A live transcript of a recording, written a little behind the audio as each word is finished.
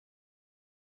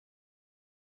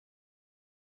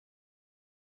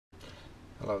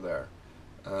Hello there.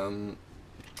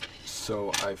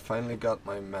 So I finally got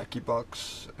my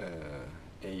Makibox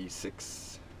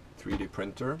A6 3D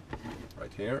printer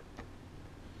right here.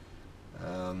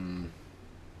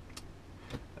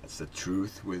 That's the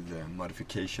truth with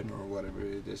modification, or whatever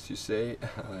it is you say.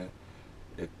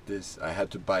 I had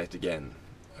to buy it again.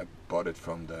 I bought it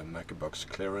from the Makibox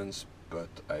clearance, but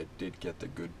I did get a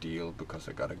good deal because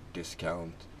I got a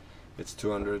discount. It's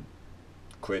 200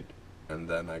 quid, and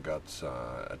then I got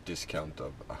a discount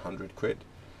of 100 quid.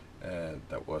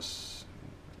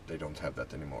 They don't have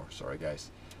that anymore, sorry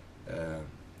guys.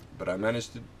 But I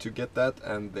managed to get that,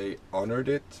 and they honored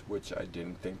it, which I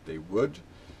didn't think they would,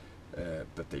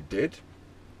 but they did.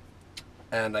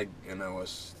 And I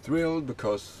was thrilled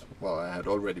because, well, I had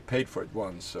already paid for it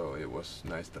once, so it was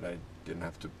nice that I didn't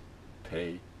have to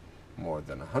pay more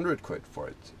than 100 quid for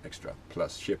it extra,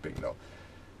 plus shipping though,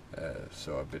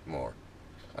 so a bit more.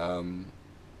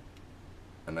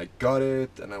 And I got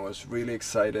it, and I was really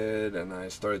excited, and I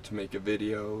started to make a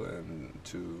video and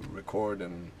to record,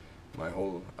 and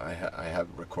I have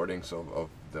recordings of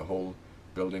the whole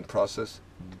building process.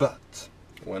 But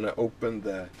when I opened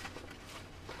the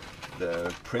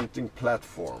printing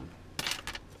platform,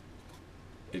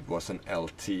 it was an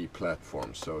LT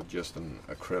platform, so just an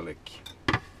acrylic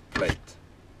plate,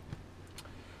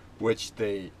 which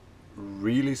they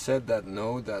really said that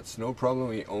no, that's no problem,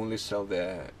 we only sell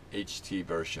the HT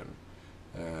version.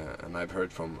 And I've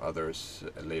heard from others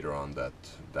later on that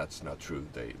that's not true.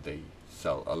 They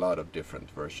sell a lot of different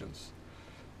versions.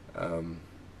 And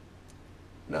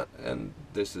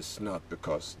this is not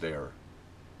because they're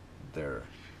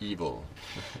evil.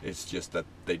 It's just that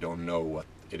they don't know what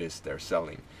it is they're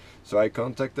selling. So I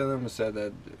contacted them and said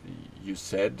that you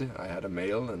said, I had a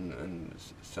mail and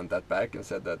sent that back and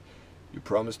said that you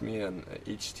promised me an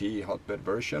HT hotbed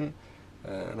version,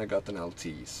 and I got an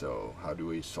LT, so how do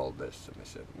we solve this? And they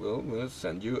said, well, we'll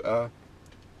send you a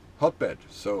hotbed.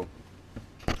 So,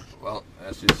 well,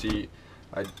 as you see,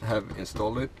 I have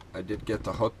installed it. I did get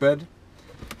a hotbed,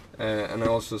 and I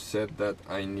also said that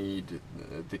I need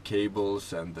the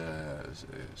cables and the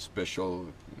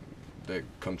the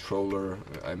controller,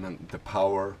 I meant the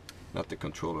power, not the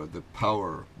controller, the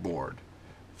power board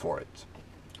for it,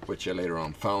 which I later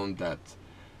on found that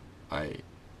I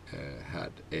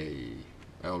had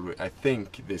I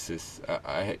think this is,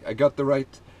 I got the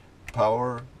right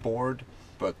power board,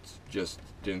 but just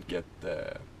didn't get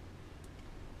the,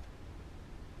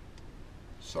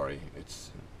 sorry,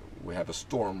 we have a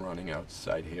storm running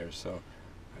outside here, so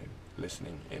I'm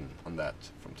listening in on that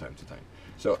from time to time.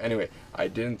 So anyway, I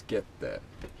didn't get the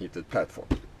heated platform,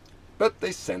 but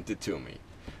they sent it to me.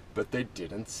 But they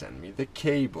didn't send me the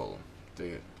cable,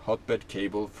 the hotbed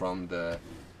cable from the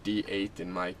D8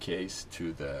 in my case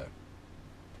to the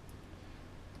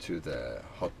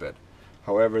hotbed.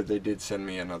 However, they did send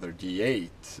me another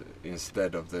D8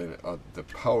 instead of the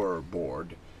power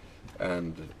board,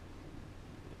 and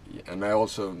I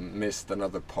also missed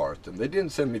another part, and they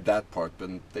didn't send me that part, but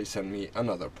they sent me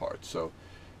another part. So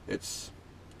it's,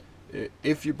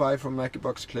 if you buy from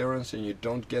Makibox clearance and you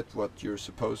don't get what you're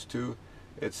supposed to,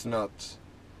 it's not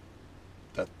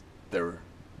that they're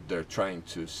trying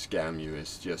to scam you.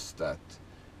 It's just that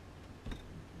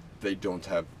they don't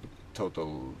have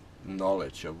total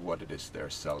knowledge of what it is they're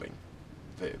selling.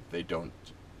 They don't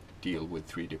deal with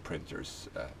 3D printers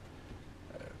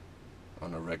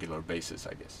on a regular basis,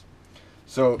 I guess.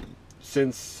 So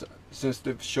since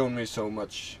they've shown me so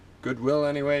much goodwill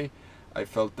anyway, I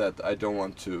felt that I don't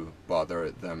want to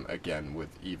bother them again with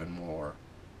even more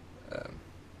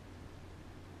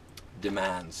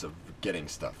demands of getting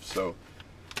stuff. So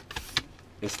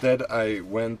instead I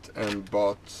went and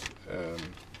bought,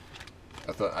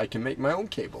 I thought I can make my own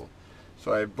cable.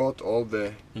 So I bought all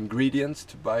the ingredients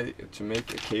to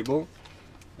make a cable.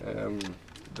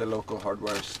 The local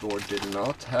hardware store did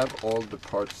not have all the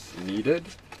parts needed.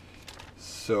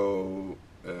 So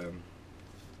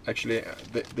actually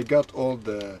they got all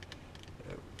the,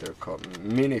 they're called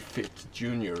Mini-Fit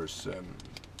Juniors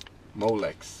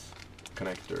Molex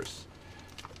connectors.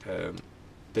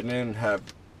 They didn't have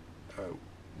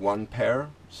one pair,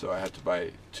 so I had to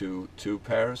buy two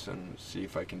pairs and see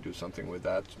if I can do something with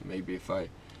that. Maybe if I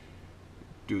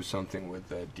do something with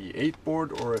the D8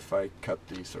 board, or if I cut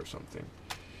these or something.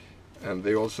 And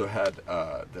they also had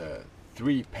the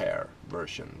 3-pair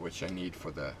version, which I need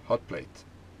for the hot plate,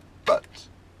 but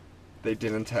they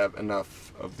didn't have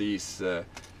enough of these I'm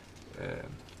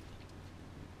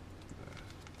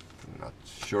not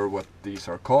sure what these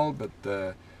are called, but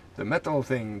the metal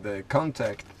thing, the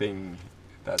contact thing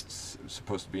that's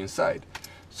supposed to be inside.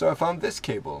 So I found this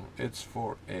cable. It's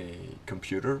for a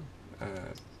computer,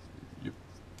 you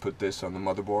put this on the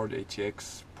motherboard,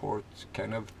 ATX port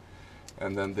kind of,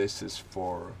 and then this is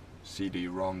for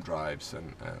CD-ROM drives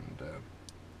and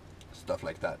stuff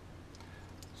like that.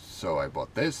 So I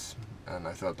bought this, and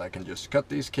I thought I can just cut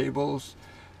these cables,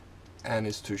 and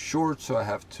it's too short, so I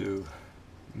have to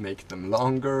make them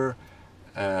longer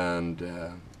and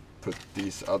put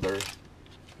these other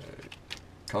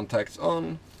contacts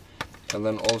on. And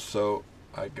then also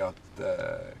I got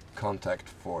the contact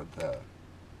for the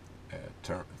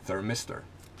thermistor.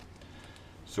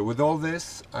 So with all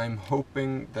this, I'm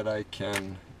hoping that I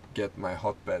can get my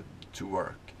hotbed to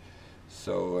work.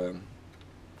 So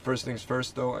first things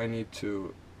first though, I need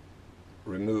to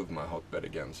remove my hotbed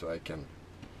again so I can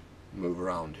move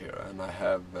around here. And I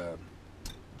have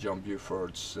John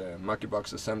Buford's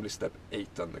Makibox assembly step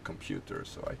 8 on the computer,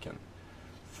 so I can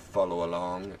follow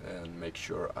along and make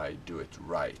sure I do it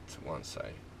right once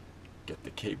I get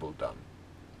the cable done.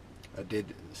 I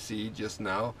did see just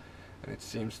now, and it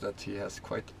seems that he has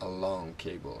quite a long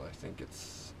cable. I think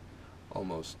it's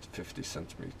almost 50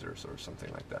 centimeters or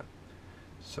something like that.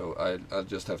 So I'll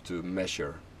just have to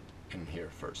measure in here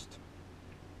first.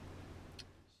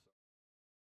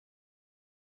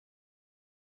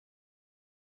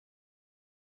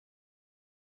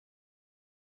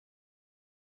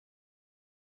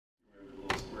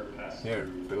 Here,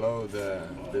 below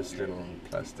this little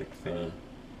plastic thingy,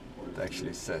 it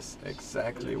actually says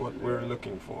exactly what we're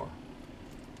looking for.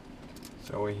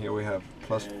 So here we have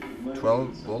plus 12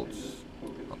 volts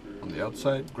on the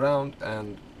outside, ground,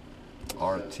 and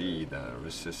RT, the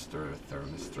resistor,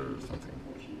 thermistor, or something.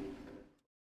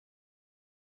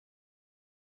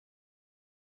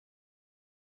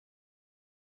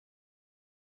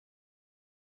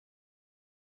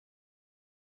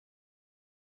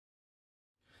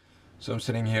 So I'm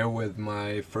sitting here with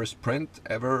my first print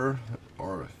ever,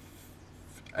 or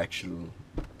actual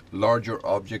larger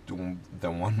object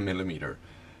than 1 millimeter,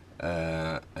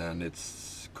 and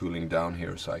it's cooling down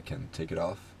here, so I can take it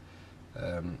off.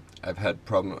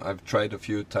 I've tried a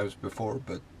few times before,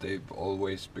 but they've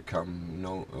always become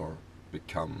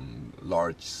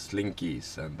large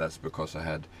slinkies, and that's because I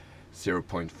had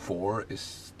 0.4 is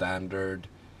standard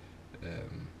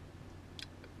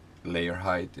layer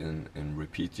height in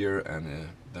repeat year, and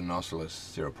the nozzle is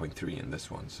 0.3 in this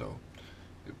one, so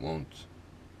it won't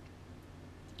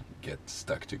get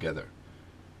stuck together.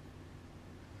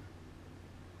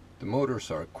 The motors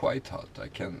are quite hot. I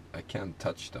can't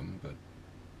touch them, but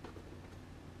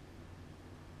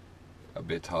a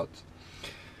bit hot,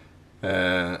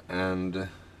 and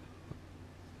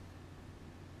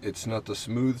it's not a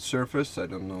smooth surface. I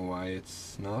don't know why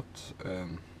it's not.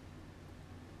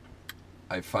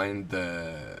 I find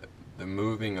the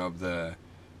moving of the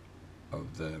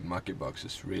Makibox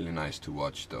is really nice to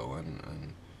watch though,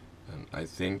 and I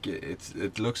think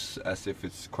it looks as if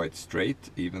it's quite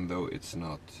straight, even though it's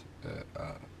not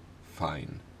a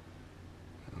fine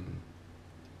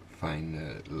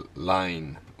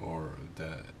line, or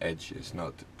the edge is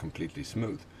not completely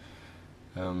smooth.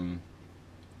 And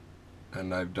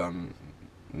I've done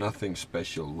nothing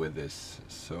special with this,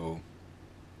 so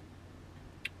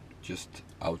just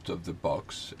out of the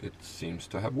box it seems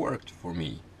to have worked for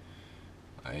me.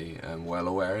 I am well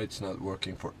aware it's not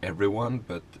working for everyone,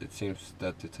 but it seems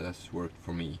that it has worked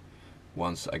for me.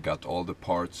 Once I got all the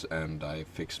parts and I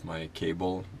fixed my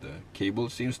cable, the cable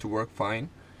seems to work fine.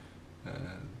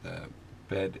 The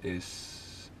bed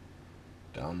is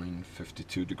down in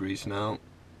 52 degrees now,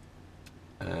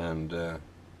 and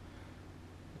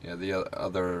yeah,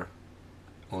 the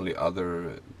only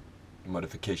other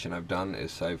modification I've done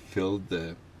is I've filled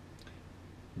the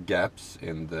gaps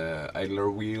in the idler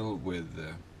wheel with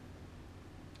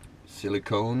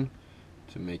silicone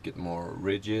to make it more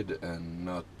rigid and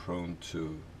not prone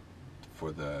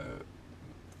for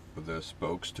the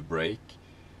spokes to break,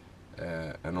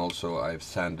 and also I've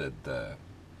sanded the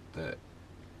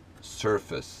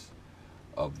surface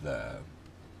of the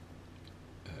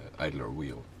idler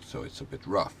wheel, so it's a bit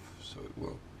rough, so it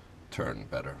will turn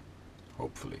better,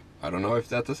 hopefully. I don't know if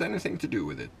that has anything to do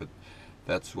with it, but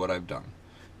that's what I've done.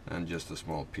 And just a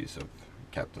small piece of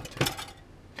Captain tape.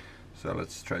 So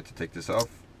let's try to take this off.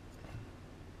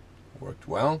 Worked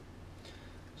well.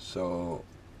 So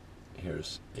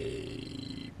here's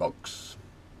a box,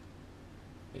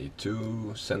 a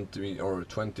 2 centimeter or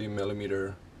 20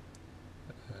 millimeter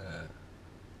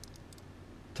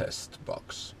test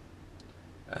box,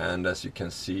 and as you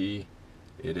can see,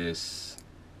 it is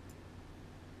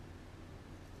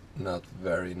not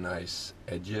very nice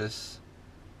edges.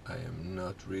 I am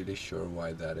not really sure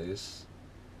why that is.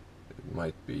 It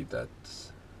might be that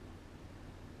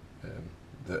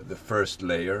the first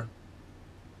layer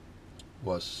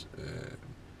was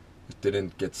it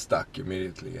didn't get stuck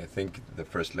immediately. I think the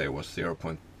first layer was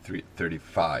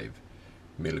 0.35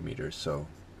 millimeters, so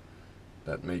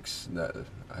that makes that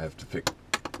I have to fix.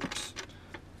 Oops,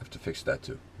 I have to fix that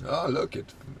too. Oh, look,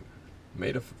 it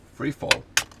made a free fall.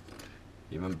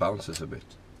 Even bounces a bit.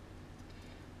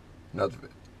 Not.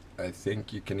 I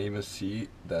think you can even see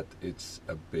that it's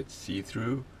a bit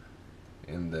see-through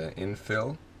in the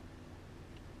infill.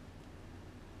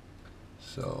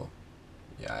 So,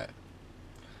 yeah.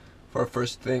 For a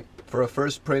first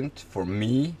print for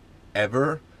me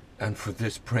ever, and for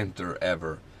this printer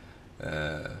ever,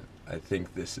 I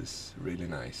think this is really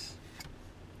nice.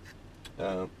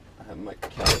 I have my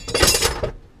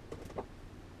caliper.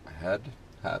 I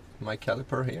have my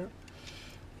caliper here.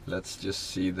 Let's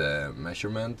just see the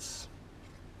measurements.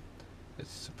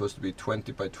 It's supposed to be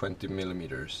 20 by 20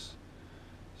 millimeters.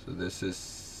 So this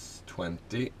is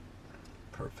 20.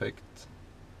 Perfect.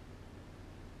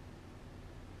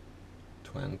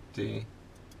 20.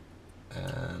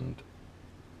 And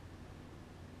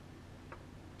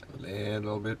a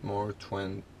little bit more,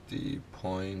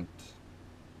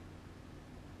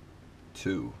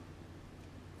 20.2.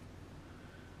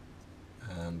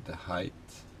 And the height,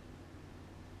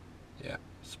 yeah,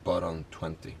 spot on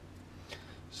 20.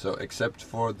 So except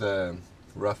for the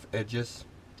rough edges,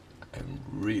 I'm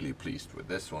really pleased with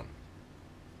this one.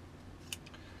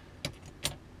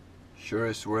 Sure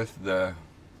is worth the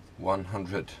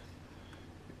 100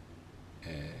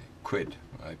 quid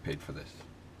I paid for this.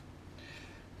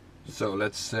 So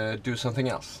let's do something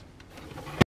else.